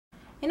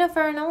You know,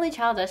 for an only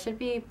child, I should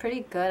be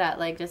pretty good at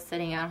like just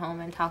sitting at home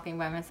and talking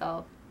by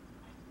myself.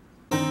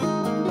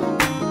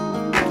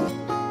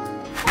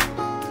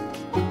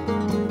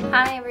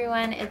 Hi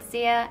everyone, it's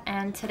Zia,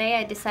 and today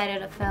I decided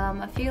to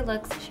film a few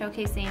looks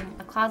showcasing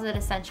a closet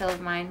essential of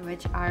mine,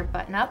 which are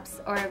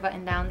button-ups or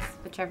button-downs,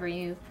 whichever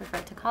you prefer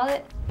to call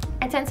it.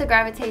 I tend to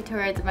gravitate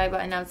towards my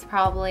button-ups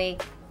probably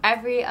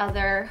every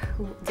other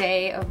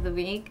day of the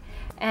week,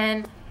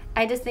 and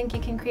I just think you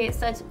can create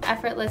such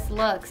effortless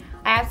looks.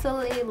 I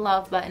absolutely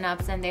love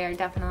button-ups, and they are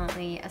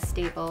definitely a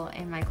staple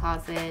in my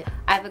closet.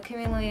 I've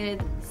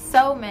accumulated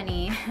so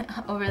many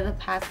over the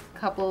past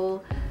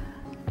couple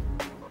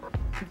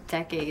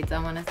decades, I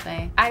want to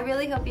say. I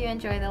really hope you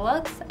enjoy the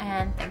looks,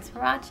 and thanks for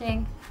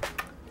watching.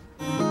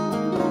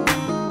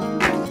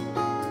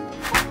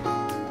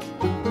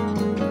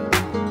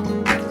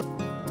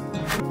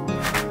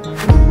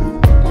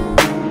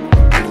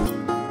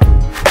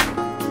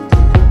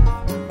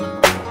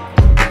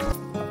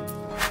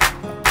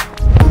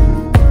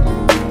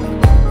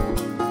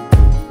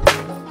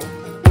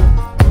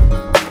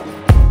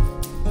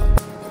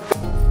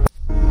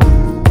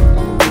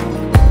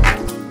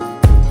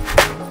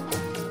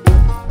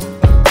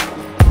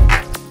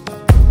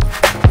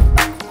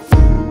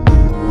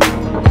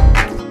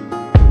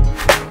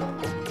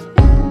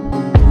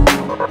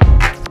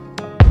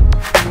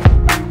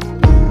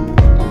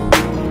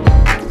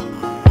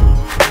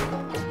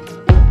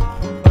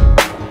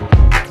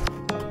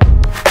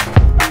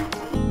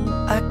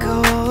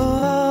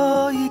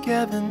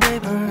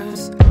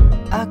 Neighbors,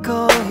 I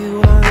call you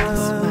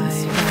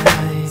once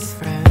my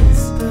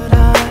friends, but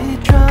I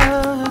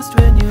trust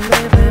when you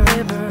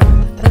labor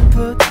and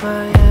put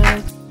my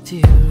head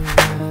to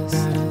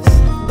rest.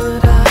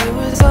 But I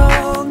was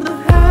on the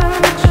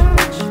hedge,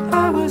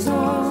 I was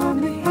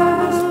on the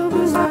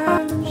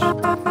avalanche,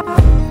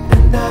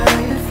 and I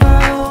had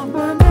found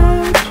my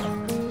match,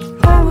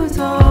 I was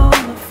on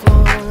the floor.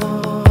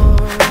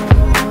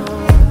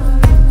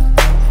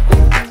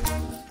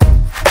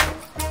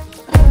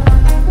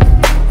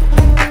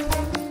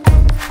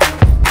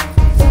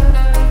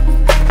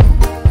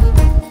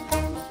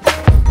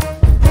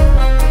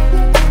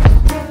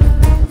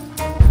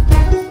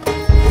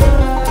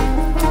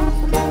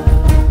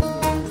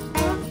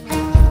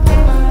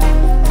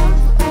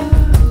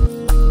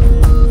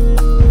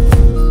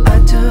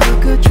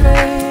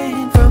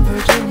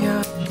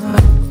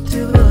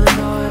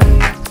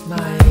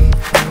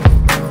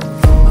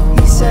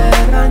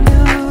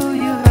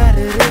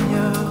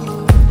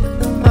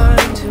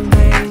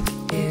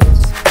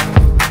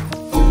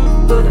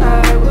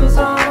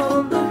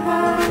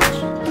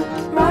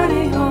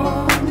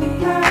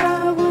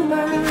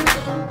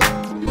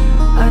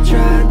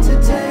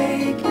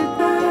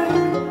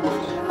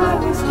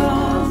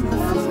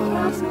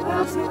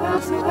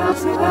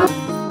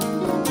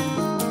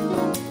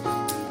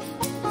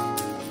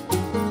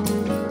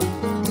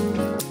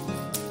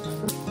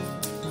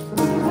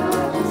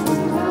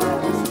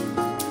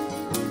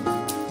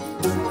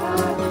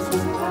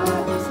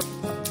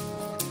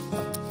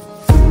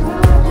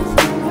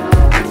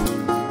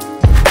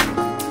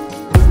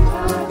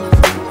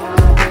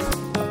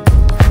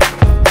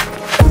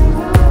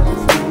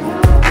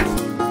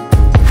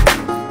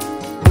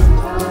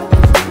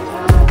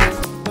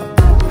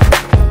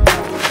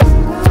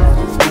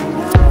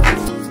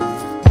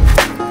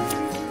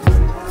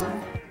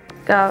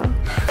 Go.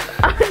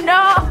 Oh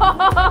no!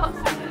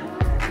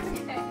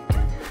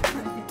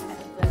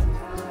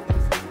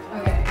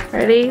 Okay.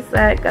 Ready,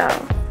 set, go.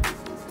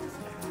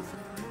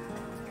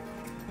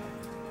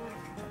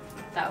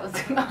 That was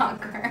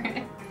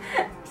awkward.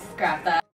 Scrap that.